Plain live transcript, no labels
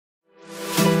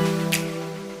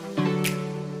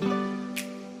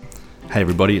Hey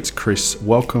everybody, it's Chris.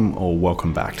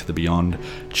 Welcome back to the Beyond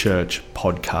Church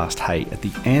podcast. Hey, at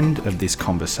the end of this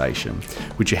conversation,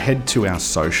 would you head to our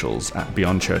socials at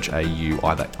Beyond Church AU,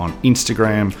 either on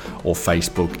Instagram or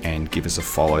Facebook, and give us a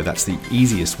follow. That's the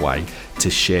easiest way to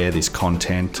share this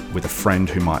content with a friend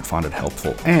who might find it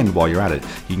helpful. And while you're at it,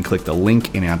 you can click the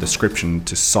link in our description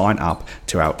to sign up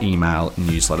to our email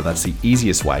newsletter. That's the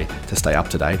easiest way to stay up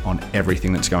to date on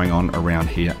everything that's going on around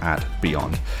here at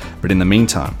Beyond. But in the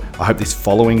meantime, I hope this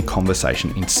following conversation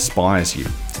inspires you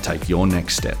to take your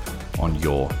next step on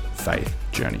your faith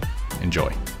journey. Enjoy.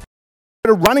 At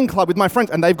a running club with my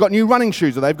friends, and they've got new running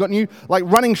shoes, or they've got new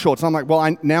running shorts, and I'm like, well,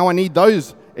 I need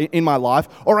those in my life.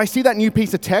 Or I see that new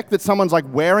piece of tech that someone's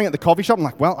wearing at the coffee shop. I'm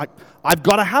like, well, I've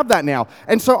got to have that now.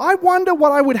 And so I wonder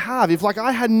what I would have if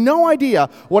I had no idea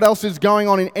what else is going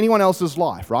on in anyone else's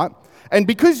life, right? And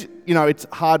because, it's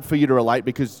hard for you to relate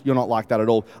because you're not like that at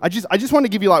all, I just want to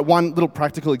give you one little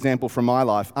practical example from my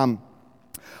life.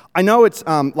 I know it's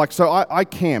I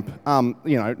camp,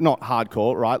 not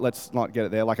hardcore, right? Let's not get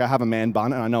it there. I have a man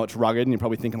bun, and I know it's rugged, and you're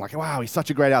probably thinking wow, he's such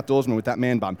a great outdoorsman with that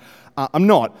man bun. I'm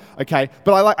not, okay?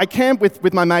 But I camp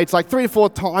with my mates 3 to 4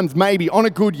 times maybe on a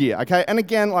good year, okay? And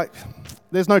again,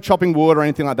 there's no chopping wood or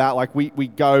anything like that. We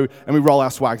go and we roll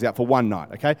our swags out for one night,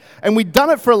 okay? And we'd done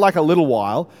it for a little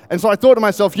while, and so I thought to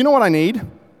myself, you know what I need?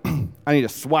 I need a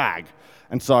swag.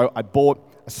 And so I bought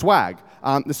a swag.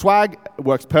 The swag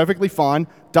works perfectly fine,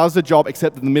 does the job,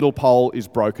 except that the middle pole is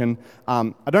broken.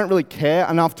 I don't really care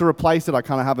enough to replace it. I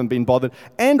kind of haven't been bothered.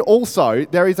 And also,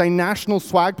 there is a national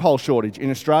swag pole shortage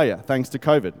in Australia, thanks to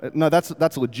COVID. No, that's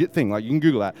a legit thing. You can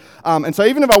Google that. And so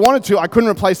even if I wanted to, I couldn't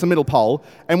replace the middle pole.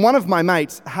 And one of my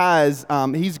mates has,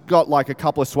 he's got a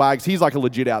couple of swags. He's a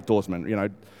legit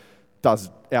outdoorsman,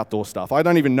 does outdoor stuff. I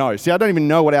don't even know. See, I don't even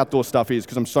know what outdoor stuff is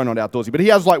because I'm so not outdoorsy. But he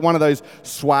has one of those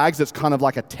swags that's kind of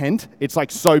like a tent. It's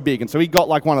so big. And so he got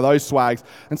one of those swags.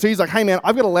 And so he's like, hey man,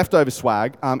 I've got a leftover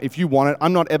swag. If you want it,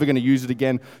 I'm not ever going to use it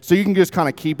again. So you can just kind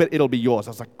of keep it. It'll be yours. I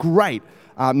was like, great.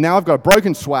 Now I've got a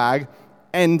broken swag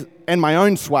and my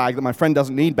own swag that my friend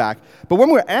doesn't need back. But when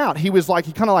we were out, he was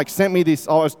he kind of sent me this,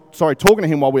 talking to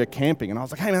him while we were camping. And I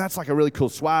was like, hey man, that's a really cool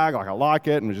swag. I like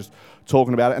it. And we're just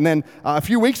talking about it. And then a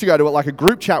few weeks ago to a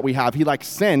group chat we have, he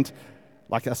sent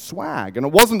a swag. And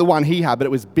it wasn't the one he had, but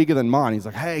it was bigger than mine. He's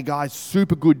like, hey guys,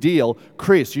 super good deal.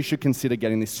 Chris, you should consider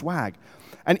getting this swag.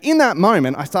 And in that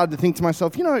moment, I started to think to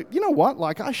myself, you know what?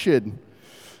 I should...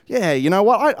 Yeah, you know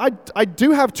what? I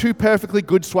do have 2 perfectly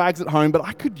good swags at home, but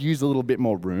I could use a little bit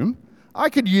more room. I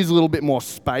could use a little bit more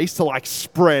space to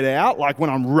spread out, when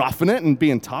I'm roughing it and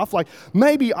being tough.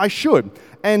 Maybe I should.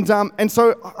 And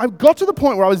so I got to the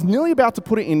point where I was nearly about to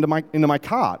put it into my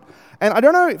cart. And I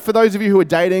don't know, for those of you who are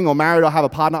dating or married or have a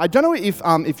partner, I don't know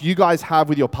if you guys have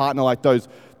with your partner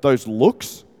those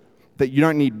looks that you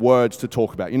don't need words to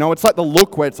talk about. It's the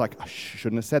look where it's I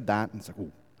shouldn't have said that. And it's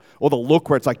ooh. Or the look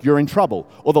where it's you're in trouble.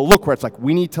 Or the look where it's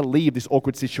we need to leave this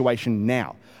awkward situation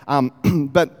now.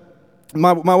 But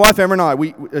my wife Emma and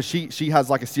I, she has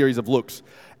a series of looks.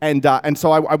 And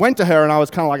so I went to her and I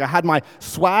was kind of I had my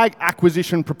swag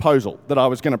acquisition proposal that I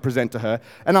was going to present to her.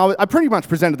 And I pretty much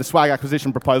presented the swag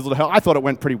acquisition proposal to her. I thought it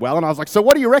went pretty well. And I was like, so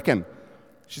what do you reckon?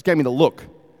 She just gave me the look.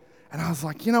 And I was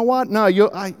like, you know what? No,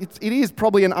 it is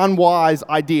probably an unwise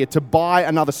idea to buy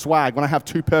another swag when I have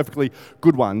 2 perfectly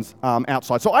good ones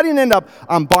outside. So I didn't end up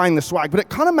buying the swag, but it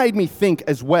kind of made me think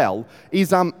as well,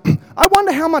 I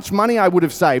wonder how much money I would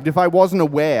have saved if I wasn't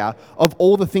aware of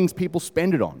all the things people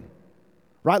spend it on.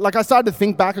 Right? I started to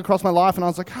think back across my life and I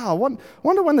was like, I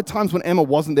wonder when the times when Emma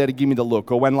wasn't there to give me the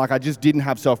look or when I just didn't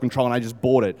have self-control and I just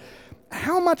bought it.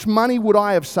 How much money would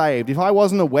I have saved if I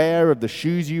wasn't aware of the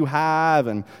shoes you have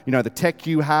and, the tech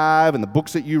you have and the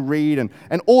books that you read and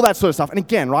all that sort of stuff? And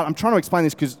again, right, I'm trying to explain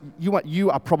this because you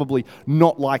are probably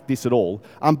not like this at all.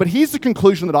 But here's the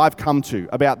conclusion that I've come to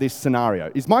about this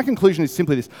scenario. My conclusion is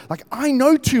simply this. I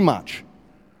know too much,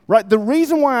 right? The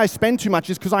reason why I spend too much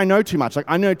is because I know too much.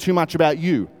 I know too much about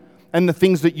you and the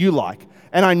things that you like.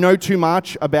 And I know too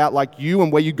much about you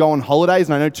and where you go on holidays,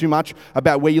 and I know too much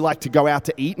about where you like to go out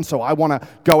to eat, and so I want to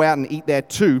go out and eat there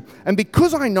too. And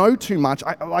because I know too much,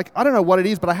 I don't know what it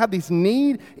is, but I have this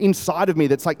need inside of me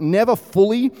that's never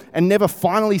fully and never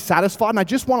finally satisfied, and I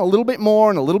just want a little bit more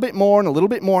and a little bit more and a little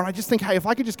bit more, and I just think, hey, if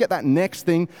I could just get that next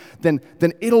thing, then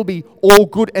it'll be all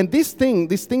good. And this thing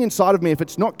inside of me, if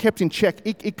it's not kept in check,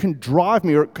 it can drive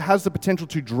me, or it has the potential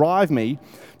to drive me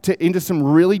into some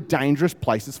really dangerous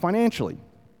places financially.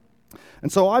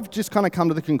 And so I've just kind of come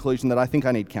to the conclusion that I think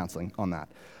I need counseling on that.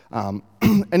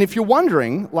 And if you're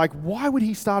wondering, like, why would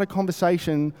he start a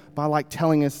conversation by, like,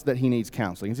 telling us that he needs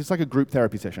counseling? Is this like a group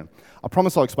therapy session? I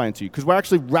promise I'll explain it to you, because we're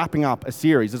actually wrapping up a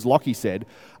series, as Lockie said,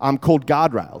 called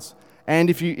Guardrails. And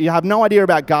if you have no idea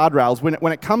about guardrails,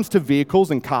 when it comes to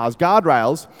vehicles and cars,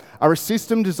 guardrails are a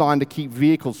system designed to keep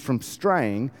vehicles from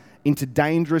straying into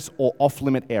dangerous or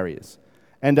off-limit areas.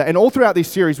 And all throughout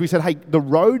this series, we said, hey, the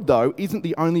road, though, isn't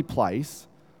the only place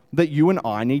that you and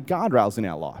I need guardrails in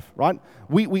our life, right?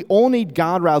 We all need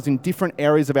guardrails in different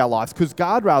areas of our lives, because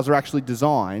guardrails are actually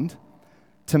designed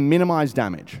to minimize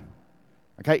damage.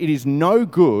 Okay, it is no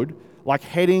good like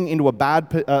heading into a bad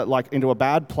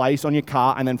place on your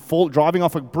car and then driving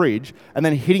off a bridge and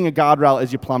then hitting a guardrail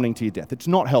as you're plummeting to your death. It's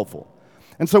not helpful.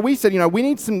 And so we said, we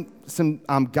need some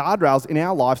guardrails in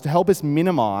our lives to help us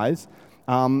minimize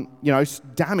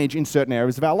damage in certain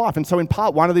areas of our life. And so in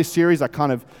part one of this series, I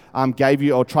kind of gave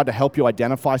you, or tried to help you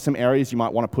identify some areas you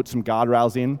might want to put some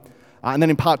guardrails in. And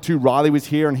then in part two, Riley was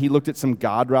here and he looked at some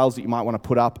guardrails that you might want to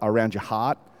put up around your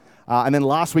heart. And then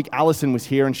last week, Alison was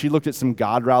here and she looked at some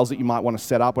guardrails that you might want to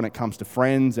set up when it comes to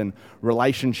friends and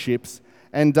relationships.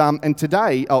 And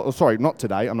today, not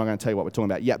today, I'm not going to tell you what we're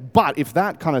talking about yet, but if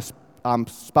that kind of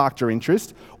sparked your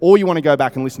interest, or you want to go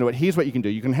back and listen to it, here's what you can do.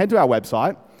 You can head to our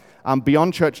website,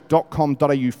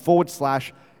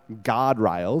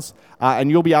 beyondchurch.com.au/guardrails, and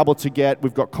you'll be able to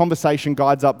we've got conversation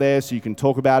guides up there so you can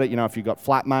talk about it. If you've got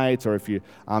flatmates or if you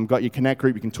got your Connect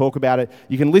group, you can talk about it.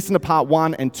 You can listen to part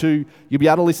 1 and 2. You'll be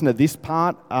able to listen to this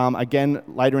part again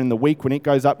later in the week when it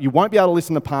goes up. You won't be able to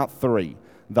listen to part 3,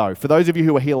 though. For those of you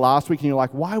who were here last week and you're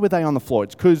like, why were they on the floor?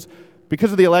 It's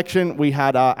because of the election, we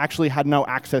had actually had no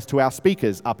access to our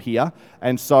speakers up here,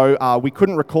 and so we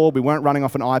couldn't record, we weren't running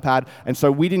off an iPad, and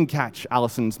so we didn't catch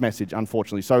Alison's message,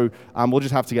 unfortunately. So we'll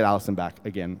just have to get Alison back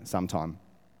again sometime.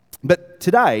 But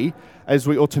today,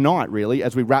 tonight really,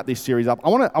 as we wrap this series up, I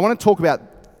want to talk about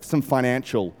some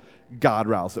financial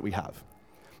guardrails that we have.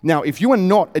 Now, if you are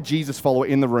not a Jesus follower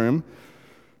in the room,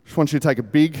 I just want you to take a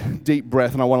big, deep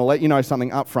breath, and I want to let you know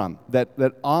something up front, that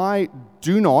I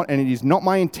do not, and it is not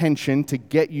my intention to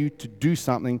get you to do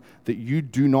something that you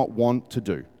do not want to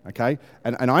do, okay?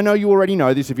 And I know you already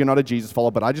know this if you're not a Jesus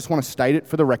follower, but I just want to state it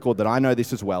for the record that I know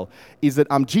this as well, is that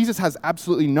Jesus has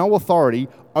absolutely no authority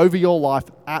over your life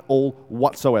at all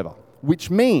whatsoever,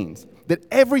 which means that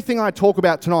everything I talk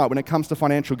about tonight when it comes to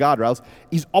financial guardrails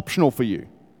is optional for you.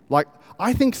 Like,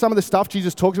 I think some of the stuff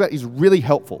Jesus talks about is really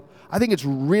helpful. I think it's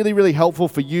really, really helpful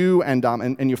for you and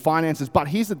your finances. But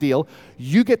here's the deal.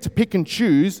 You get to pick and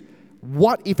choose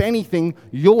what, if anything,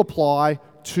 you'll apply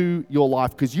to your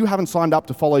life, because you haven't signed up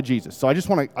to follow Jesus. So I just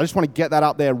want to get that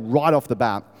up there right off the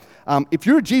bat. If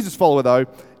you're a Jesus follower, though,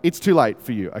 it's too late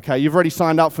for you, okay? You've already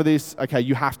signed up for this. Okay,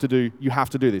 you have to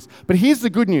do this. But here's the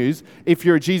good news if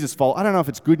you're a Jesus follower. I don't know if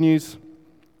it's good news.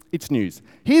 It's news.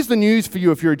 Here's the news for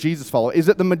you if you're a Jesus follower, is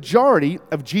that the majority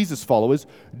of Jesus followers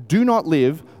do not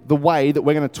live the way that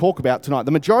we're going to talk about tonight.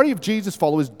 The majority of Jesus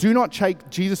followers do not take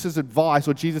Jesus' advice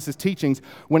or Jesus' teachings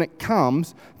when it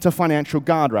comes to financial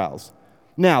guardrails.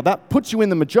 Now, that puts you in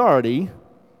the majority,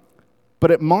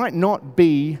 but it might not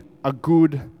be a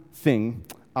good thing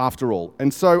after all.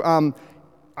 And so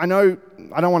I know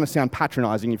I don't want to sound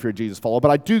patronizing if you're a Jesus follower,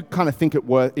 but I do kind of think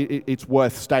it's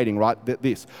worth stating, right, that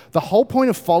the whole point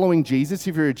of following Jesus,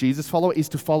 if you're a Jesus follower, is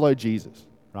to follow Jesus,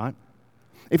 right?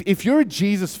 If you're a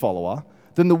Jesus follower,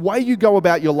 then the way you go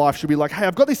about your life should be like, hey,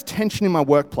 I've got this tension in my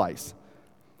workplace.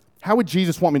 How would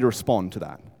Jesus want me to respond to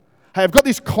that? Hey, I've got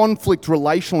this conflict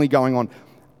relationally going on.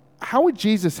 How would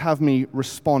Jesus have me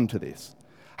respond to this?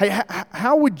 Hey,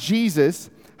 how would Jesus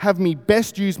have me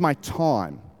best use my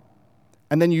time?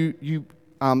 And then you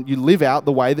live out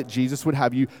the way that Jesus would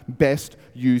have you best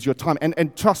use your time.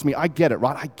 And trust me, I get it,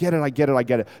 right? I get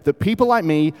it. That people like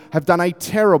me have done a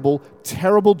terrible,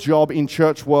 terrible job in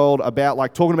church world about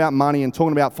like talking about money and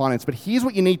talking about finance. But here's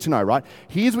what you need to know, right?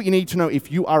 Here's what you need to know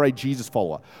if you are a Jesus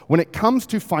follower. When it comes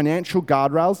to financial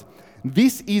guardrails,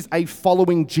 this is a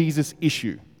following Jesus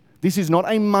issue. This is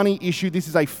not a money issue. This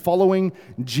is a following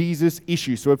Jesus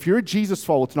issue. So if you're a Jesus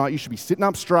follower tonight, you should be sitting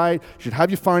up straight. You should have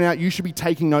your phone out. You should be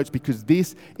taking notes, because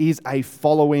this is a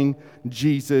following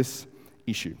Jesus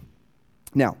issue.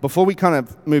 Now, before we kind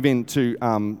of move into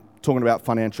talking about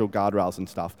financial guardrails and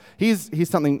stuff, here's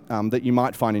something that you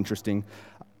might find interesting.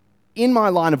 In my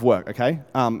line of work, okay,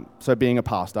 so being a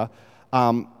pastor,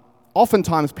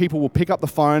 oftentimes people will pick up the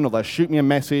phone or they'll shoot me a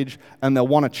message and they'll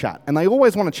want to chat. And they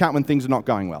always want to chat when things are not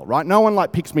going well, right? No one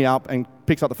like picks me up and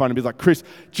picks up the phone and be like, Chris,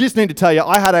 just need to tell you,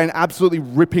 I had an absolutely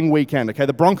ripping weekend, okay?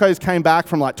 The Broncos came back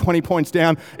from like 20 points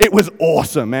down. It was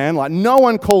awesome, man. Like no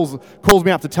one calls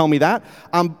me up to tell me that.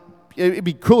 it'd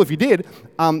be cool if you did.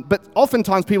 But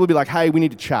oftentimes people will be like, hey, we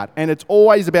need to chat. And it's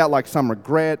always about like some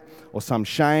regret or some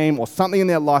shame or something in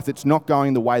their life that's not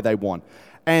going the way they want.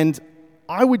 And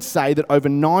I would say that over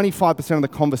 95% of the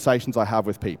conversations I have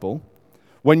with people,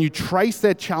 when you trace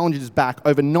their challenges back,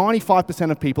 over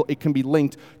 95% of people, it can be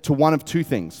linked to one of two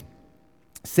things: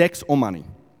 sex or money.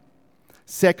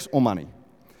 Sex or money.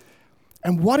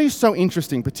 And what is so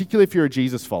interesting, particularly if you're a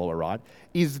Jesus follower, right,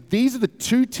 is these are the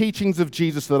two teachings of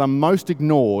Jesus that are most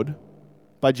ignored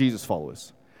by Jesus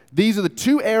followers. These are the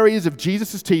two areas of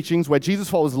Jesus' teachings where Jesus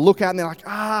followers look at and they're like,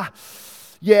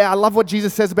 yeah, I love what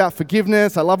Jesus says about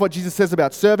forgiveness. I love what Jesus says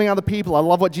about serving other people. I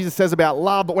love what Jesus says about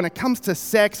love. But when it comes to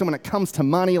sex and when it comes to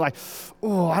money, like,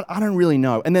 I don't really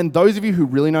know. And then those of you who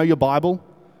really know your Bible,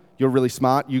 you're really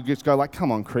smart, you just go like,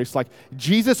 come on, Chris, like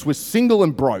Jesus was single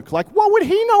and broke. Like, what would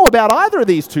he know about either of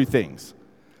these two things?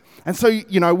 And so,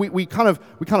 we kind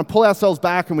of pull ourselves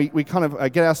back and we kind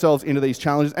of get ourselves into these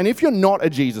challenges. And if you're not a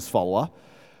Jesus follower,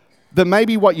 then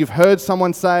maybe what you've heard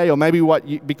someone say, or maybe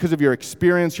because of your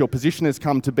experience, your position has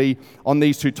come to be on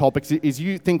these two topics, is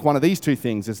you think one of these two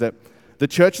things is that the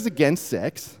church is against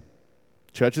sex,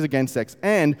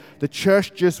 and the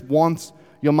church just wants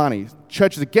your money.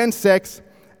 Church is against sex,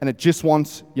 and it just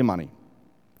wants your money.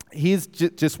 Here's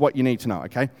just what you need to know,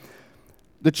 okay?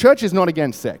 The church is not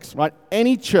against sex, right?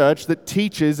 Any church that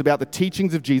teaches about the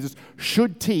teachings of Jesus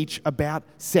should teach about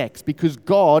sex, because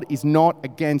God is not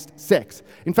against sex.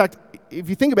 In fact, if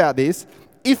you think about this,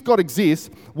 if God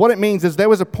exists, what it means is there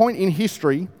was a point in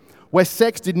history where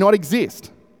sex did not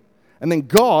exist. And then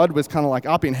God was kind of like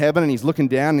up in heaven and he's looking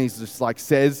down and he's just like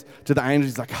says to the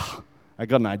angels, he's like, I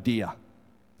got an idea.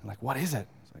 I'm like, what is it?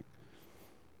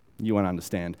 You won't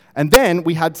understand. And then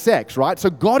we had sex, right? So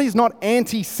God is not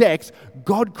anti-sex.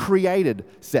 God created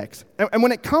sex. And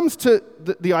when it comes to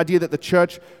the idea that the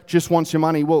church just wants your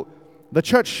money, well, the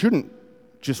church shouldn't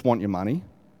just want your money,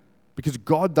 because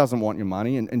God doesn't want your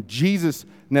money, and Jesus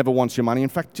never wants your money. In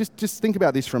fact, just think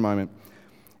about this for a moment.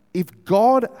 If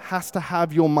God has to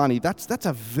have your money, that's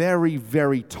a very,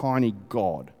 very tiny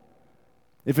God.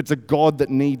 If it's a God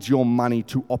that needs your money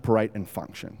to operate and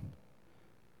function.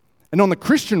 And on the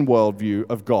Christian worldview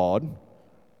of God,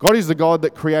 God is the God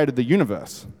that created the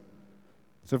universe.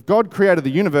 So if God created the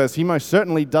universe, he most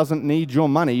certainly doesn't need your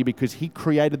money, because he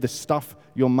created the stuff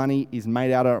your money is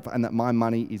made out of and that my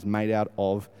money is made out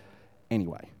of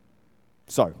anyway.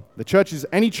 So the church is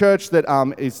any church that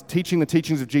is teaching the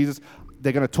teachings of Jesus.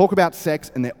 They're going to talk about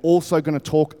sex, and they're also going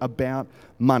to talk about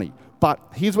money. But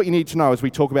here's what you need to know as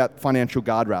we talk about financial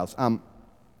guardrails.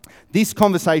 This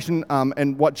conversation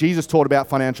and what Jesus taught about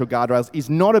financial guardrails is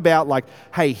not about like,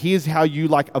 hey, here's how you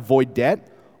like avoid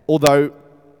debt, although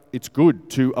it's good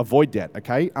to avoid debt,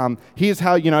 okay? Here's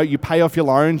how, you pay off your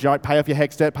loans, pay off your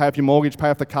HECS debt, pay off your mortgage, pay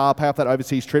off the car, pay off that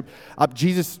overseas trip.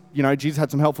 Jesus had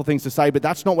some helpful things to say, but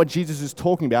that's not what Jesus is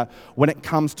talking about when it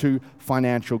comes to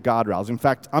financial guardrails. In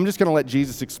fact, I'm just going to let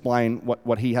Jesus explain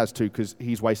what he has to, because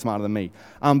he's way smarter than me.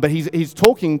 But he's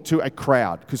talking to a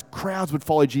crowd, because crowds would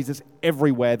follow Jesus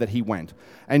everywhere that he went.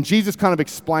 And Jesus kind of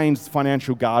explains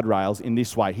financial guardrails in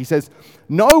this way. He says,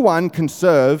 no one can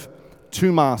serve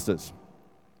two masters.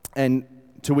 And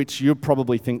to which you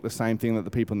probably think the same thing that the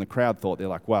people in the crowd thought. They're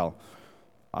like, well,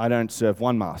 I don't serve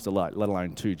one master, let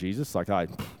alone two, Jesus.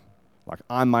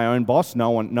 I'm my own boss. No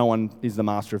one is the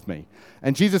master of me.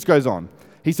 And Jesus goes on.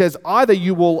 He says, either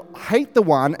you will hate the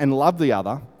one and love the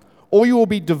other, or you will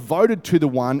be devoted to the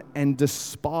one and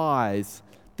despise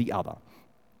the other.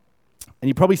 And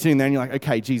you're probably sitting there and you're like,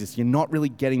 okay, Jesus, you're not really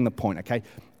getting the point, okay?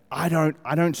 I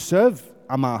don't serve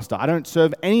a master. I don't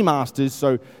serve any masters,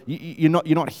 so you're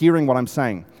not hearing what I'm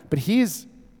saying. But here's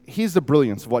the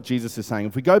brilliance of what Jesus is saying.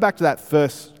 If we go back to that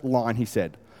first line he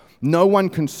said, no one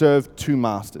can serve two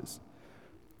masters.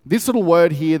 This little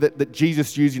word here that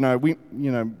Jesus used,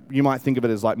 you might think of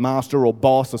it as like master or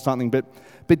boss or something, but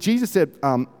Jesus said,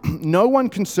 no one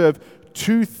can serve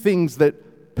two things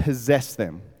that possess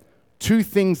them, two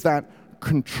things that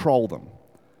control them.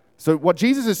 So what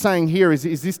Jesus is saying here is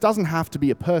this doesn't have to be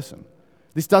a person.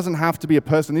 This doesn't have to be a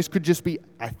person. This could just be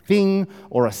a thing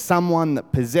or a someone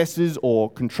that possesses or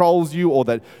controls you, or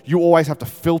that you always have to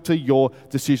filter your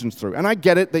decisions through. And I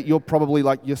get it that you're probably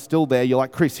like, you're still there. You're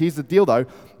like, Chris, here's the deal though.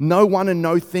 No one and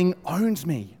no thing owns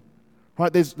me.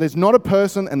 Right? There's not a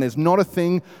person and there's not a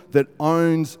thing that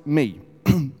owns me.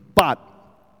 But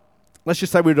let's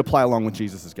just say we were to play along with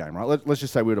Jesus' game, right? Let's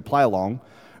just say we were to play along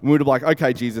and we were to be like,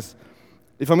 okay, Jesus,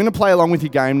 if I'm going to play along with your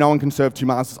game, no one can serve two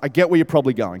masters. I get where you're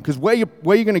probably going. Because where you're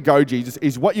going to go, Jesus,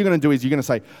 is what you're going to do is you're going to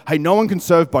say, hey, no one can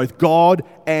serve both God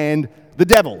and the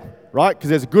devil. right? Because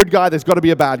there's a good guy, there's got to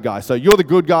be a bad guy. So you're the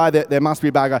good guy, there must be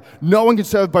a bad guy. No one can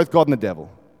serve both God and the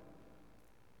devil.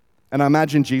 And I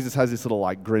imagine Jesus has this little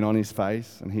like grin on his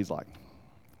face, and he's like,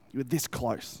 you were this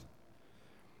close.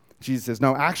 Jesus says,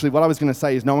 no, actually, what I was going to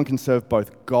say is no one can serve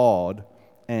both God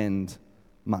and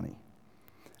money.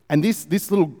 And this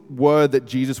little word that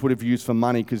Jesus would have used for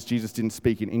money, because Jesus didn't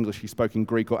speak in English, he spoke in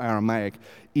Greek or Aramaic,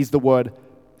 is the word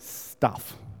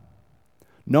stuff.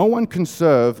 No one can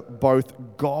serve both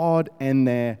God and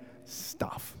their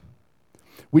stuff.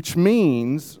 Which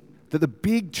means that the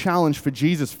big challenge for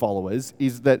Jesus followers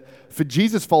is that for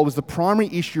Jesus followers, the primary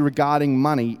issue regarding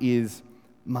money is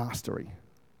mastery.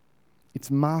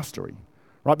 It's mastery.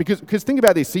 Right? Because think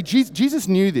about this. See, Jesus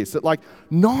knew this, that like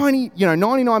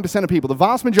 99% of people, the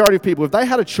vast majority of people, if they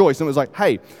had a choice and it was like,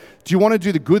 hey, do you want to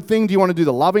do the good thing? Do you want to do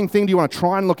the loving thing? Do you want to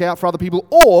try and look out for other people?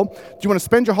 Or do you want to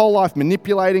spend your whole life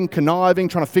manipulating, conniving,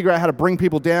 trying to figure out how to bring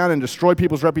people down and destroy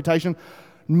people's reputation?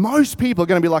 Most people are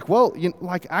going to be like, well,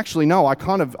 actually, no, I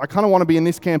kind of want to be in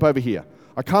this camp over here.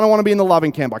 I kind of want to be in the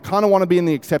loving camp. I kind of want to be in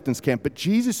the acceptance camp. But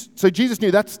Jesus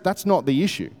knew that's not the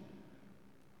issue.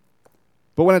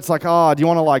 But when it's like, do you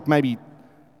want to like maybe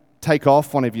take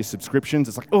off one of your subscriptions?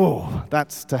 It's like,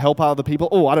 that's to help other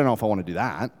people. I don't know if I want to do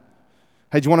that.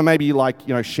 Hey, do you want to maybe like,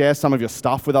 share some of your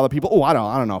stuff with other people? I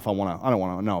don't know if I want to. I don't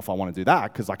want to know if I want to do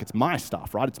that because like it's my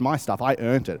stuff, right? It's my stuff. I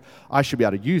earned it. I should be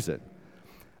able to use it.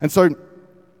 And so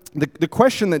the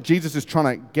question that Jesus is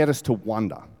trying to get us to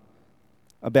wonder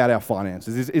about our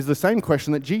finances is the same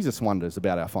question that Jesus wonders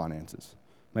about our finances.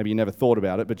 Maybe you never thought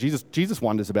about it, but Jesus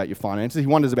wonders about your finances. He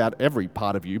wonders about every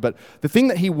part of you. But the thing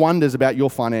that he wonders about your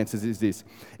finances is this,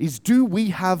 is do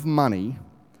we have money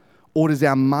or does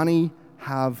our money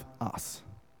have us?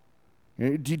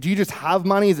 Do you just have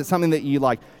money? Is it something that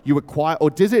you acquire, or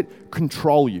does it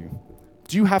control you?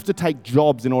 Do you have to take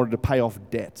jobs in order to pay off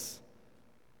debts?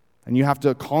 And you have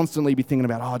to constantly be thinking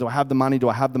about, do I have the money? Do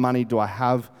I have the money? Do I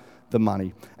have the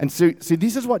money? And so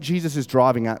this is what Jesus is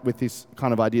driving at with this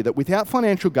kind of idea that without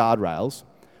financial guardrails,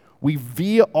 we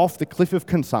veer off the cliff of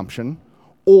consumption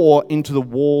or into the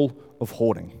wall of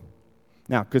hoarding.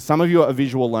 Now, because some of you are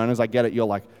visual learners, I get it. You're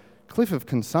like, cliff of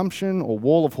consumption or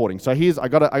wall of hoarding. So I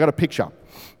got a picture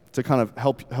to kind of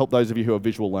help those of you who are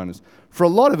visual learners. For a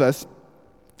lot of us,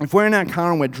 if we're in our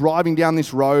car and we're driving down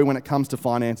this road when it comes to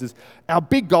finances, our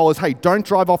big goal is, hey, don't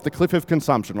drive off the cliff of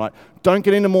consumption, right? Don't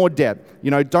get into more debt.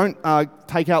 Don't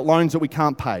take out loans that we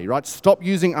can't pay, right? Stop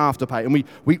using Afterpay. And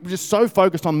we're just so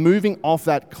focused on moving off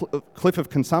that cliff of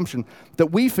consumption that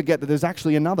we forget that there's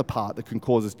actually another part that can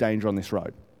cause us danger on this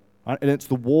road, right? And it's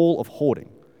the wall of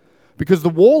hoarding. Because the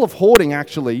wall of hoarding,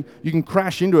 actually, you can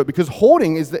crash into it because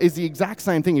hoarding is the exact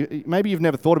same thing. Maybe you've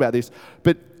never thought about this,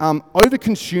 but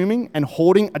over-consuming and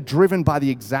hoarding are driven by the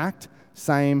exact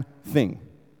same thing.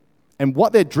 And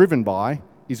what they're driven by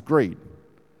is greed.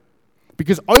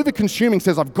 Because over-consuming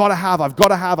says, I've got to have,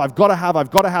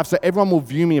 so everyone will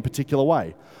view me a particular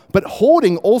way. But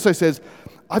hoarding also says,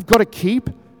 I've got to keep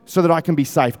so that I can be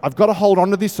safe. I've got to hold on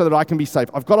to this so that I can be safe.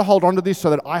 I've got to hold on to this so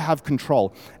that I have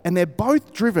control. And they're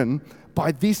both driven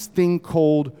by this thing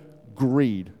called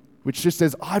greed, which just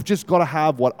says, I've just got to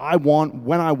have what I want,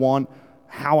 when I want,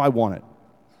 how I want it.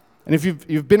 And if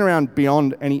you've been around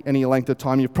beyond any length of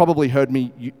time, you've probably heard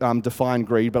me define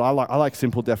greed, but I like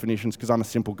simple definitions because I'm a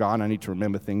simple guy and I need to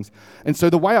remember things. And so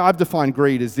the way I've defined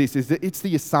greed is this, is that it's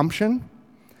the assumption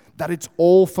that it's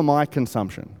all for my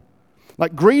consumption.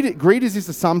 Like greed is this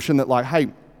assumption that like, hey,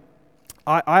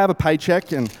 I have a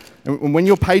paycheck and when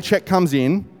your paycheck comes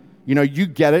in, you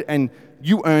get it and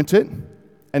you earned it,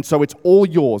 and so it's all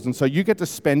yours. And so you get to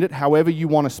spend it however you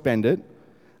want to spend it.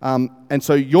 And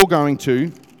so you're going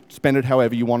to spend it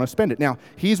however you want to spend it. Now,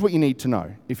 here's what you need to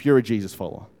know if you're a Jesus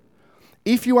follower.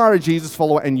 If you are a Jesus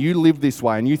follower and you live this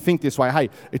way and you think this way, hey,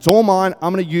 it's all mine,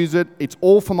 I'm going to use it, it's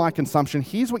all for my consumption,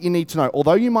 here's what you need to know.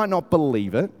 Although you might not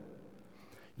believe it,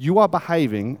 you are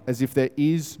behaving as if there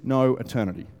is no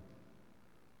eternity.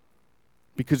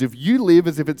 Because if you live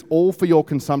as if it's all for your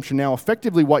consumption now,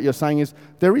 effectively what you're saying is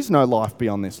there is no life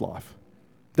beyond this life.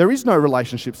 There is no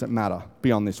relationships that matter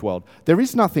beyond this world. There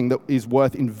is nothing that is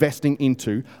worth investing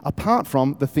into apart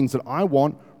from the things that I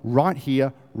want right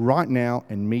here, right now,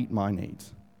 and meet my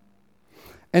needs.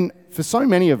 And for so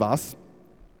many of us,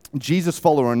 Jesus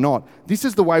follower or not, this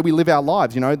is the way we live our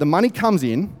lives. The money comes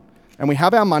in, and we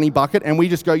have our money bucket, and we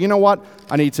just go, you know what?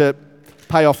 I need to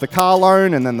pay off the car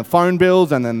loan, and then the phone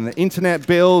bills, and then the internet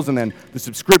bills, and then the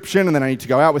subscription, and then I need to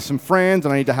go out with some friends,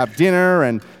 and I need to have dinner,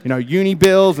 and uni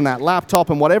bills, and that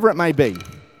laptop, and whatever it may be.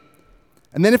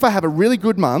 And then if I have a really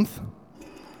good month,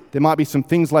 there might be some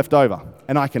things left over,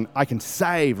 and I can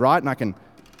save, right? And I can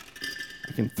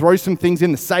You can throw some things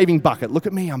in the saving bucket. Look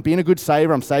at me, I'm being a good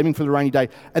saver, I'm saving for the rainy day.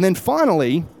 And then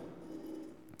finally,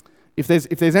 if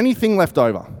there's anything left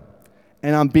over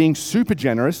and I'm being super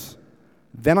generous,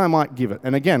 then I might give it.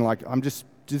 And again, this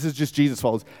is just Jesus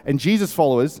followers. And Jesus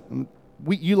followers,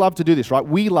 you love to do this, right?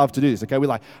 We love to do this, okay? We're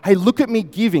like, hey, look at me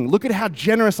giving. Look at how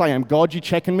generous I am. God, you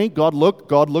checking me? God,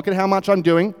 look at how much I'm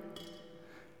doing.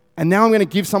 And now I'm going to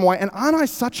give some away. And aren't I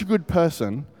such a good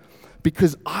person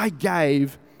because I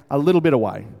gave a little bit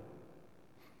away?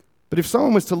 But if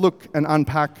someone was to look and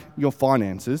unpack your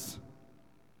finances,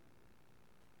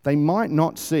 they might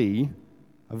not see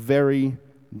a very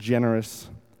generous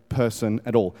person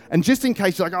at all. And just in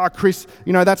case you're like, oh, Chris,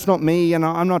 that's not me and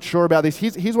I'm not sure about this,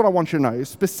 here's what I want you to know.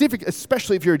 Specific,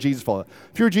 especially if you're a Jesus follower.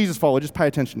 If you're a Jesus follower, just pay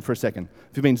attention for a second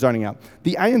if you've been zoning out.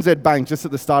 The ANZ Bank, just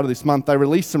at the start of this month, they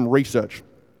released some research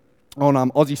on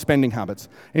Aussie spending habits.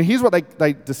 And here's what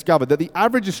they discovered, that the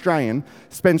average Australian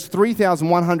spends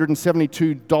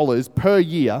 $3,172 per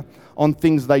year on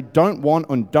things they don't want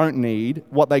and don't need,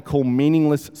 what they call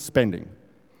meaningless spending.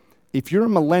 If you're a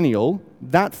millennial,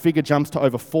 that figure jumps to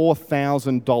over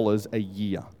 $4,000 a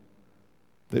year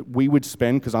that we would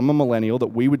spend, because I'm a millennial, that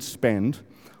we would spend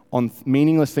on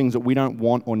meaningless things that we don't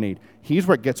want or need. Here's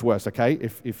where it gets worse, okay?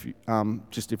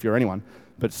 If you're anyone,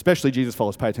 but especially Jesus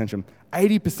followers, pay attention.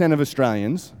 80% of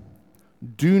Australians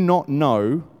do not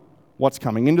know what's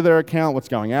coming into their account, what's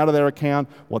going out of their account,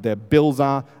 what their bills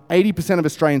are. 80% of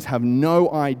Australians have no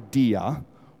idea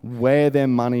where their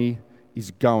money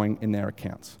is going in their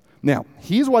accounts. Now,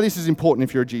 here's why this is important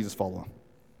if you're a Jesus follower.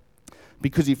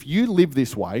 Because if you live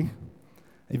this way,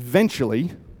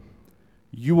 eventually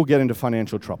you will get into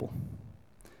financial trouble.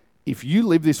 If you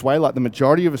live this way, like the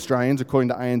majority of Australians, according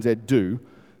to ANZ, do,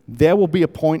 there will be a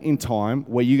point in time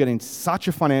where you get in such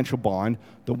a financial bind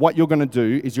that what you're going to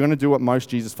do is you're going to do what most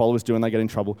Jesus followers do when they get in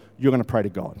trouble. You're going to pray to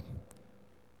God.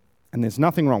 And there's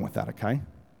nothing wrong with that, okay?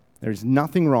 There is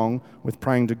nothing wrong with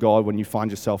praying to God when you find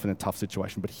yourself in a tough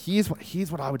situation. But here's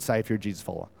what I would say if you're a Jesus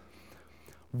follower.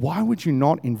 Why would you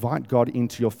not invite God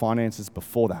into your finances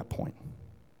before that point?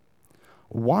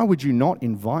 Why would you not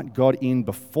invite God in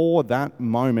before that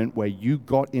moment where you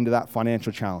got into that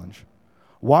financial challenge?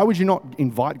 Why would you not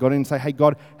invite God in and say, hey,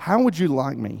 God, how would you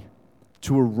like me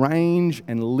to arrange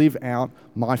and live out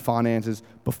my finances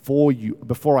before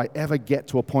I ever get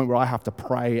to a point where I have to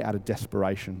pray out of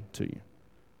desperation to you?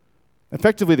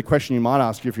 Effectively, the question you might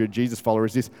ask you if you're a Jesus follower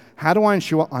is this: how do I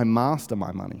ensure I master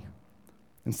my money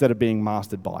instead of being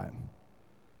mastered by it?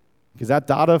 Because that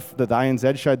data that the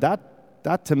ANZ showed,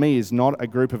 that to me is not a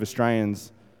group of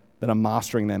Australians that are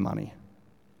mastering their money.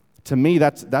 To me,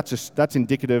 that's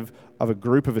indicative of a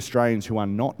group of Australians who are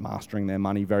not mastering their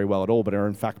money very well at all, but are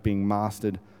in fact being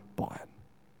mastered by it.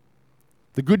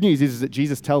 The good news is that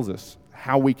Jesus tells us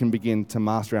how we can begin to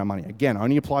master our money. Again,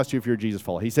 only applies to you if you're a Jesus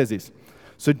follower. He says this: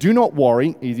 so do not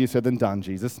worry, easier said than done,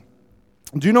 Jesus.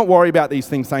 Do not worry about these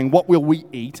things, saying, what will we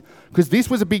eat? Because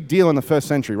this was a big deal in the first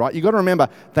century, right? You've got to remember,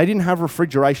 they didn't have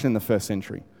refrigeration in the first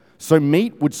century. So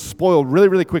meat would spoil really,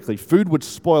 really quickly. Food would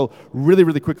spoil really,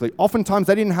 really quickly. Oftentimes,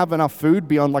 they didn't have enough food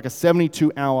beyond like a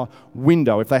 72-hour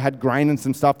window. If they had grain and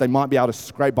some stuff, they might be able to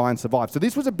scrape by and survive. So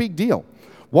this was a big deal.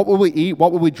 What will we eat?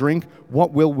 What will we drink?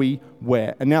 What will we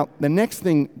wear? And now, the next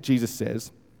thing Jesus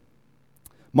says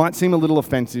might seem a little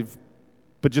offensive,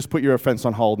 but just put your offense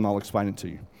on hold and I'll explain it to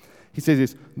you. He says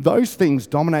this: those things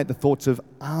dominate the thoughts of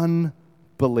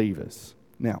unbelievers.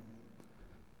 Now,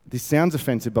 this sounds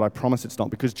offensive, but I promise it's not,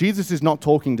 because Jesus is not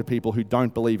talking to people who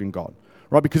don't believe in God,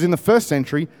 right? Because in the first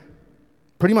century,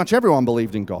 pretty much everyone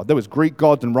believed in God. There was Greek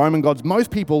gods and Roman gods.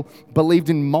 Most people believed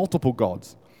in multiple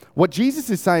gods. What Jesus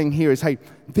is saying here is, hey,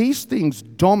 these things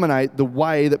dominate the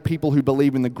way that people who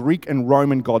believe in the Greek and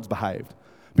Roman gods behaved.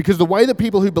 Because the way that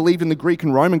people who believed in the Greek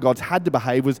and Roman gods had to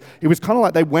behave was, it was kind of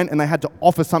like they went and they had to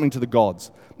offer something to the gods.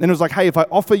 And it was like, hey, if I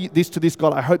offer this to this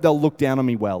god, I hope they'll look down on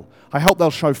me well. I hope they'll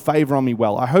show favor on me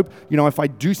well. I hope, if I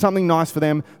do something nice for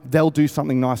them, they'll do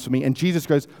something nice for me. And Jesus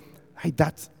goes, hey,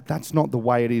 that's not the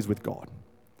way it is with God.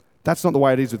 That's not the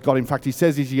way it is with God. In fact, he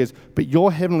says this, he goes, but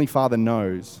your heavenly Father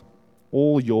knows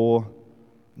all your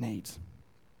needs.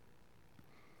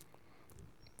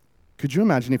 Could you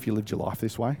imagine if you lived your life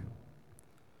this way?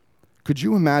 Could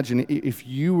you imagine if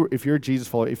you're a Jesus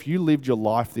follower, if you lived your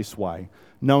life this way,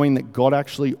 knowing that God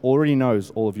actually already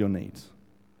knows all of your needs?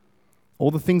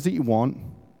 All the things that you want,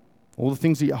 all the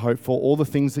things that you hope for, all the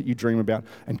things that you dream about,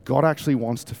 and God actually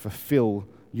wants to fulfill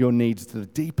your needs to the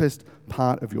deepest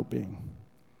part of your being.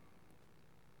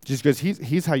 Jesus goes,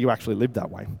 here's how you actually live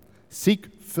that way.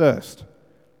 Seek first.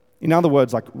 In other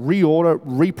words, like reorder,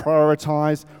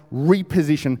 reprioritize,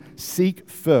 reposition. Seek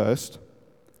first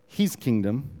his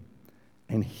kingdom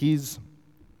and his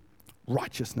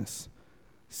righteousness.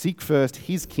 Seek first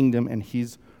his kingdom and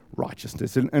his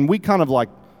righteousness. And we kind of like,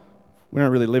 we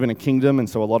don't really live in a kingdom, and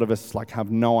so a lot of us like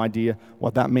have no idea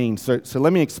what that means. So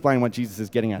let me explain what Jesus is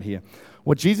getting at here.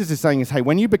 What Jesus is saying is, hey,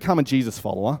 when you become a Jesus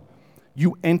follower,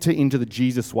 you enter into the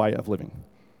Jesus way of living.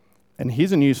 And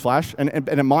here's a news flash, and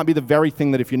it might be the very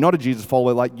thing that if you're not a Jesus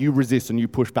follower, like you resist and you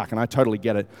push back, and I totally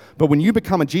get it. But when you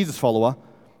become a Jesus follower,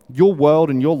 your world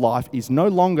and your life is no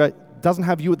longer, doesn't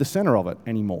have you at the center of it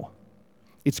anymore.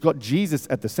 It's got Jesus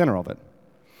at the center of it.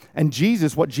 And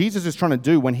Jesus, what Jesus is trying to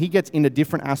do when he gets into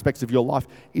different aspects of your life,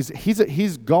 is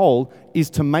his goal is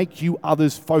to make you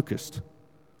others focused.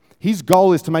 His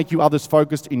goal is to make you others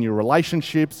focused in your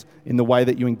relationships, in the way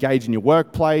that you engage in your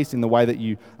workplace, in the way that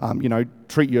you,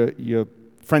 treat your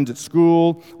friends at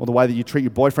school, or the way that you treat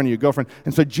your boyfriend or your girlfriend.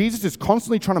 And so Jesus is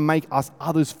constantly trying to make us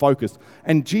others focused.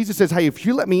 And Jesus says, hey, if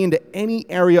you let me into any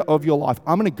area of your life,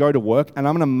 I'm going to go to work and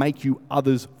I'm going to make you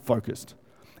others focused.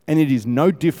 And it is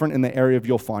no different in the area of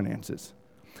your finances.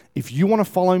 If you want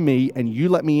to follow me and you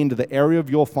let me into the area of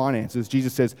your finances,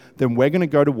 Jesus says, then we're going to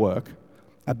go to work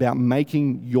about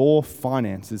making your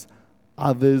finances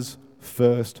others'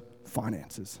 first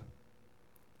finances.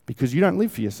 Because you don't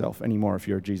live for yourself anymore if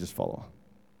you're a Jesus follower.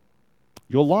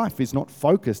 Your life is not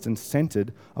focused and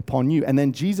centered upon you. And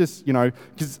then Jesus,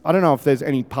 because I don't know if there's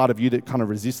any part of you that kind of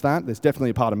resists that. There's definitely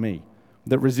a part of me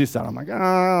that resists that. I'm like,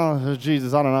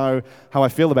 Jesus, I don't know how I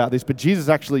feel about this. But Jesus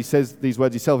actually says these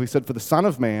words himself. He said, for the Son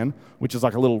of Man, which is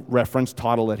like a little reference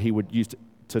title that he would use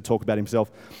to talk about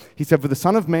himself. He said, for the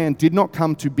Son of Man did not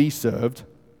come to be served,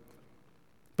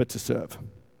 but to serve,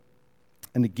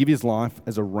 and to give his life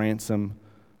as a ransom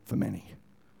for many.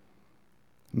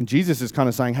 And Jesus is kind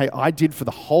of saying, hey, I did for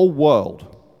the whole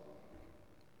world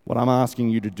what I'm asking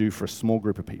you to do for a small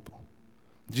group of people.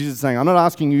 Jesus is saying, I'm not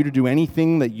asking you to do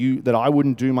anything that I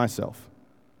wouldn't do myself.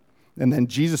 And then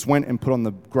Jesus went and put on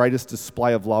the greatest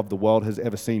display of love the world has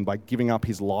ever seen by giving up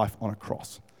his life on a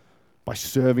cross, by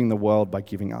serving the world, by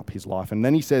giving up his life. And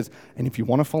then he says, and if you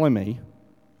want to follow me,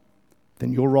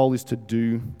 then your role is to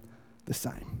do the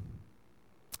same.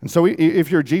 And so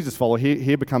if you're a Jesus follower,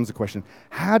 here becomes the question.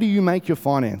 How do you make your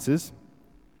finances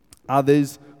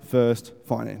others' first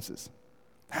finances?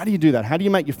 How do you do that? How do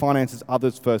you make your finances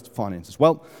others' first finances?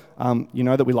 Well, you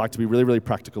know that we like to be really, really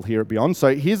practical here at Beyond.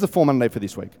 So here's the 4 Monday for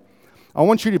this week. I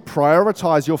want you to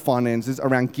prioritize your finances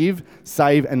around give,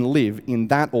 save, and live in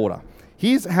that order.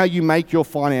 Here's how you make your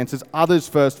finances others'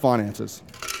 first finances.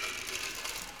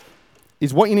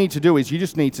 Is what you need to do is you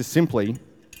just need to simply,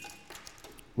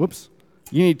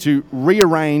 you need to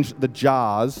rearrange the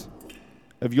jars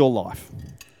of your life.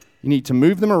 You need to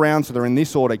move them around so they're in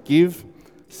this order: give,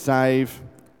 save,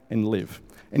 and live.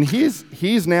 And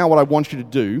here's now what I want you to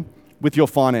do with your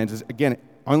finances. Again,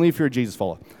 only if you're a Jesus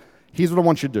follower. Here's what I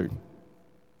want you to do.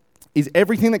 Is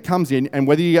everything that comes in, and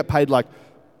whether you get paid like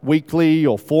weekly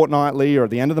or fortnightly or at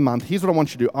the end of the month, here's what I want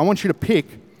you to do. I want you to pick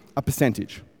a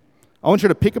percentage. I want you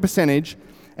to pick a percentage,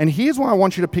 and here's why I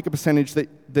want you to pick a percentage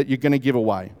that you're going to give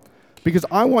away. Because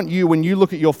I want you, when you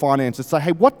look at your finances, say,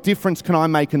 hey, what difference can I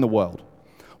make in the world?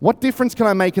 What difference can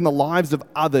I make in the lives of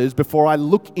others before I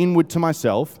look inward to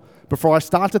myself, before I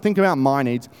start to think about my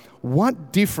needs?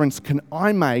 What difference can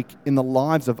I make in the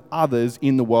lives of others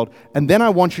in the world? And then I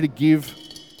want you to give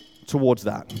towards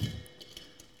that.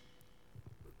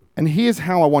 And here's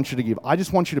how I want you to give. I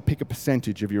just want you to pick a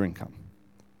percentage of your income.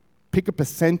 Pick a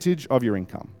percentage of your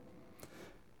income.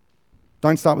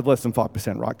 Don't start with less than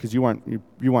 5%, right? Because you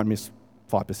won't miss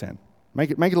 5%. Make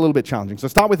it a little bit challenging. So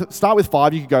start with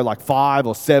 5. You could go like 5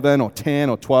 or 7 or 10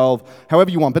 or 12,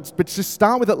 however you want. But just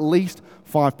start with at least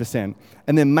 5%,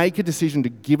 and then make a decision to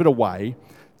give it away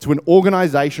to an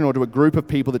organization or to a group of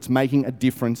people that's making a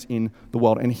difference in the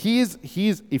world. And here's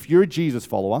if you're a Jesus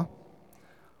follower,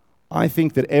 I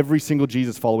think that every single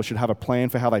Jesus follower should have a plan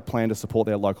for how they plan to support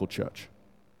their local church.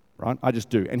 Right? I just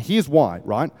do. And here's why,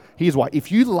 right? Here's why.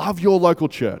 If you love your local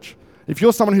church, if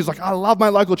you're someone who's like, I love my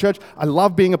local church, I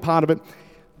love being a part of it,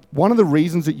 one of the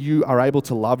reasons that you are able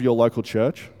to love your local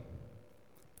church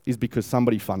is because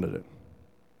somebody funded it.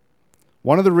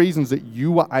 One of the reasons that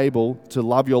you are able to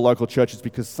love your local church is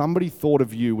because somebody thought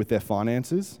of you with their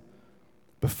finances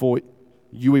before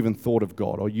you even thought of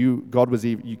God, or God was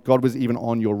even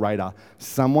on your radar.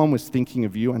 Someone was thinking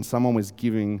of you, and someone was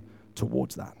giving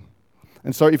towards that.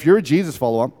 And so if you're a Jesus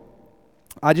follower,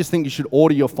 I just think you should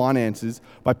order your finances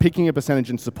by picking a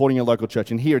percentage and supporting your local church.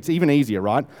 And here, it's even easier,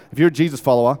 right? If you're a Jesus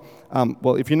follower,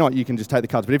 well, if you're not, you can just take the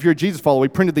cards. But if you're a Jesus follower, we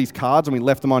printed these cards and we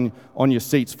left them on your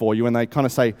seats for you. And they kind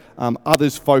of say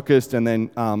others focused, and then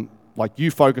like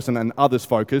you focused and then others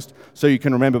focused, so you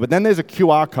can remember. But then there's a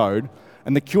QR code.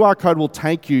 And the QR code will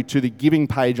take you to the giving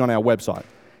page on our website.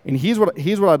 And here's what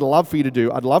I'd love for you to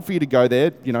do. I'd love for you to go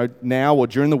there, now or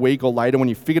during the week or later when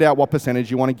you've figured out what percentage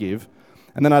you want to give.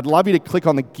 And then I'd love you to click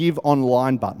on the Give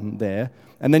Online button there,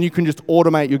 and then you can just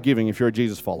automate your giving if you're a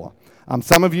Jesus follower.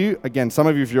 Some of you,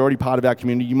 if you're already part of our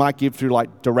community, you might give through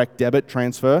like direct debit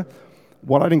transfer.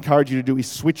 What I'd encourage you to do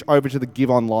is switch over to the Give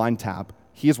Online tab.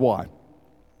 Here's why.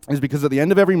 Is because at the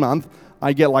end of every month,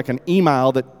 I get like an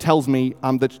email that tells me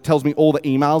all the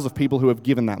emails of people who have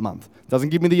given that month. It doesn't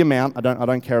give me the amount. I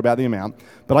don't care about the amount,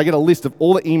 but I get a list of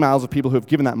all the emails of people who have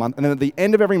given that month. And then at the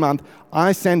end of every month,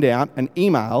 I send out an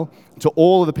email to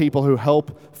all of the people who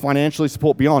help financially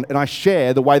support Beyond, and I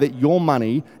share the way that your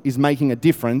money is making a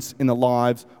difference in the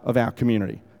lives of our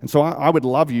community. And so I would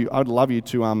love you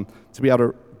to be able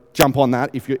to jump on that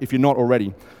if you're not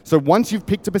already. So once you've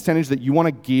picked a percentage that you want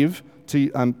to give to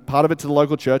part of it to the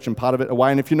local church and part of it away,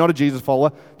 and if you're not a Jesus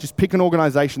follower, just pick an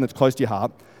organization that's close to your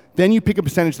heart. Then you pick a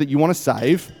percentage that you want to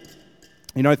save.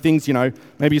 Things,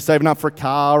 maybe you're saving up for a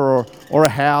car or a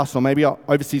house or maybe an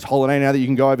overseas holiday now that you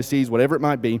can go overseas, whatever it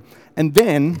might be. And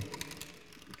then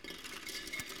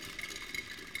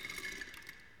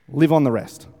live on the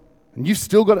rest. And you've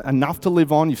still got enough to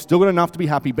live on, you've still got enough to be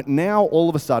happy, but now all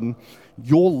of a sudden,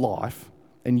 your life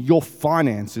and your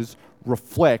finances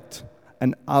reflect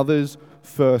an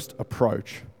others-first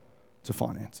approach to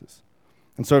finances.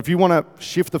 And so if you want to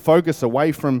shift the focus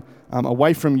away from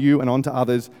you and onto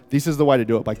others, this is the way to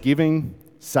do it, by giving,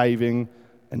 saving,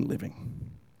 and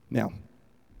living. Now,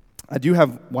 I do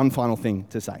have one final thing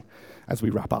to say as we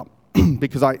wrap up,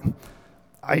 because I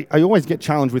always get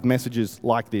challenged with messages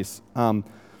like this,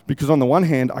 because on the one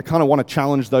hand, I kind of want to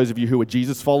challenge those of you who are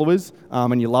Jesus followers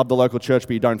and you love the local church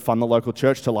but you don't fund the local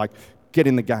church to get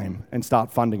in the game and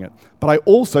start funding it. But I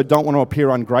also don't want to appear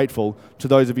ungrateful to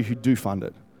those of you who do fund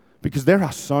it, because there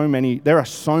are so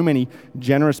many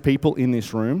generous people in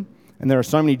this room, and there are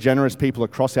so many generous people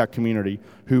across our community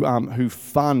who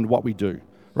fund what we do,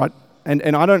 right?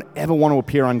 And I don't ever want to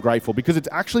appear ungrateful, because it's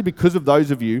actually because of those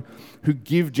of you who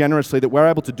give generously that we're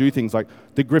able to do things like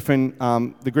the Griffin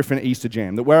Easter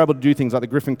Jam, that we're able to do things like the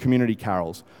Griffin Community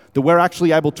Carols, that we're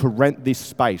actually able to rent this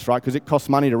space, right? Because it costs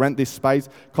money to rent this space,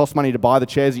 it costs money to buy the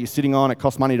chairs that you're sitting on, it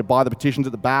costs money to buy the petitions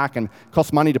at the back, and it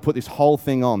costs money to put this whole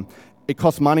thing on. It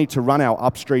costs money to run our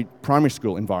Upstreet primary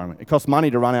school environment. It costs money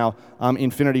to run our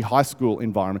Infinity High School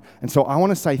environment. And so I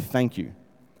want to say thank you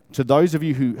to those of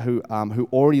you who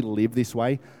already live this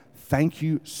way. Thank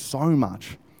you so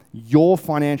much. Your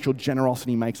financial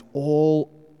generosity makes all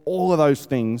of those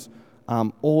things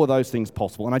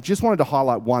possible. And I just wanted to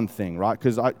highlight one thing, right?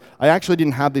 Because I actually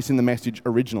didn't have this in the message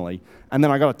originally, and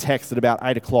then I got a text at about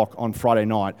 8 o'clock on Friday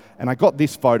night, and I got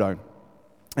this photo.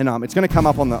 And it's going to come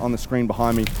up on the screen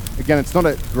behind me. Again, it's not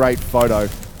a great photo.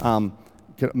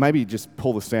 Maybe just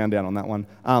pull the sound down on that one.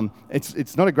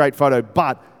 It's not a great photo,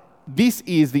 but this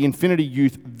is the Infinity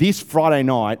Youth this Friday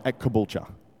night at Caboolture.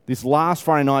 This last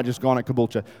Friday night just gone at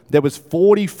Caboolture. There was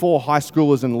 44 high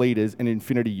schoolers and leaders in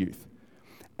Infinity Youth.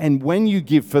 And when you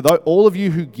give, all of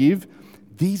you who give,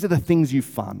 these are the things you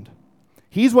fund.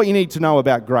 Here's what you need to know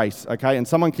about Grace, okay? And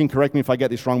someone can correct me if I get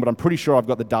this wrong, but I'm pretty sure I've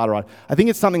got the data right. I think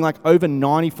it's something like over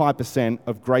 95%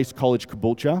 of Grace College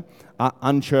Caboolture are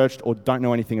unchurched or don't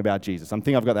know anything about Jesus. I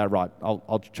think I've got that right.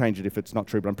 I'll change it if it's not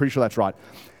true, but I'm pretty sure that's right.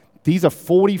 These are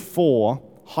 44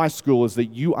 high schoolers that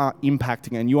you are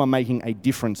impacting and you are making a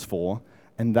difference for,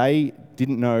 and they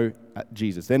didn't know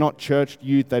Jesus. They're not church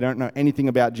youth. They don't know anything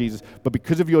about Jesus. But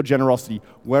because of your generosity,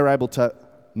 we're able to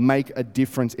make a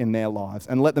difference in their lives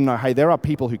and let them know, hey, there are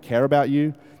people who care about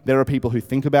you. There are people who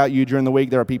think about you during the week.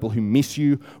 There are people who miss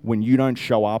you when you don't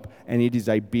show up, and it is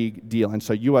a big deal. And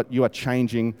so you are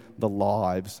changing the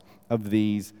lives of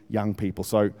these young people.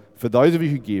 So for those of you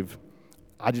who give,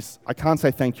 I can't say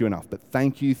thank you enough, but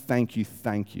thank you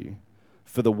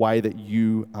for the way that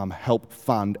you help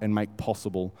fund and make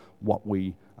possible what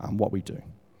we do.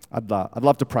 I'd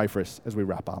love to pray for us as we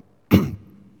wrap up.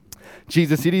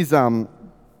 Jesus, it is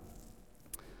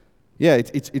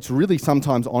it's really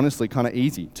sometimes honestly kind of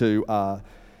easy to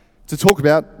talk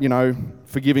about,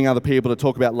 forgiving other people, to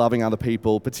talk about loving other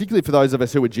people, particularly for those of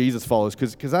us who are Jesus followers,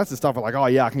 because that's the stuff we're like, oh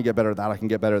yeah, I can get better at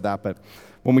that, But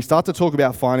when we start to talk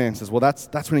about finances, well,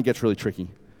 that's when it gets really tricky.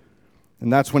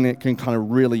 And that's when it can kind of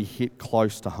really hit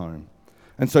close to home.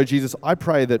 And so, Jesus, I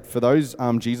pray that for those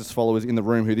Jesus followers in the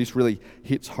room who this really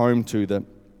hits home to, that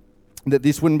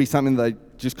this wouldn't be something that they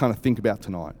just kind of think about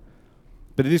tonight.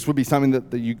 But this would be something that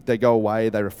they go away,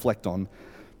 they reflect on,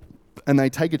 and they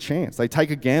take a chance. They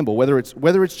take a gamble, whether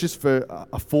it's just for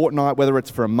a fortnight, whether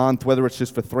it's for a month, whether it's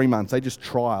just for 3 months. They just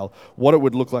trial what it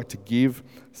would look like to give,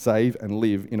 save, and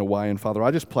live in a way. And Father,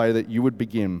 I just pray that you would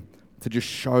begin to just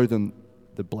show them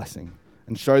the blessing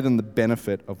and show them the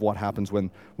benefit of what happens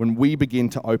when we begin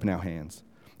to open our hands.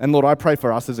 And Lord, I pray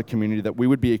for us as a community that we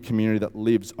would be a community that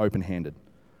lives open-handed,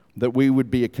 that we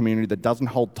would be a community that doesn't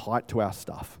hold tight to our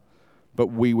stuff, but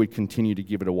we would continue to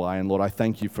give it away. And Lord, I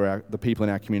thank you for the people in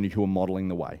our community who are modeling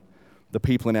the way, the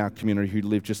people in our community who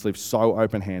live so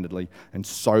open-handedly and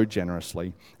so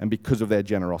generously. And because of their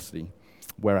generosity,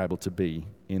 we're able to be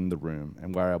in the room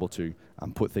and we're able to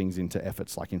put things into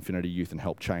efforts like Infinity Youth and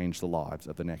help change the lives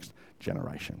of the next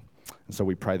generation. And so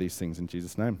we pray these things in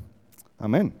Jesus' name.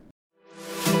 Amen.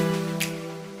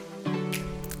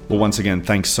 Well, once again,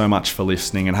 thanks so much for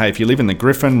listening. And hey, if you live in the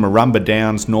Griffin, Marumba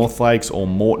Downs, North Lakes, or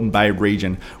Moreton Bay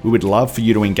region, we would love for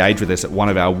you to engage with us at one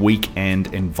of our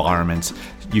weekend environments.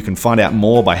 You can find out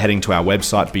more by heading to our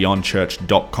website,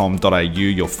 beyondchurch.com.au.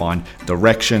 You'll find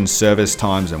directions, service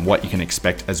times, and what you can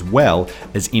expect, as well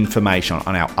as information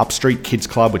on our Upstreet Kids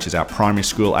Club, which is our primary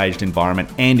school aged environment,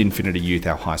 and Infinity Youth,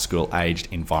 our high school aged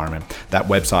environment. That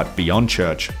website,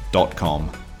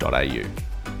 beyondchurch.com.au.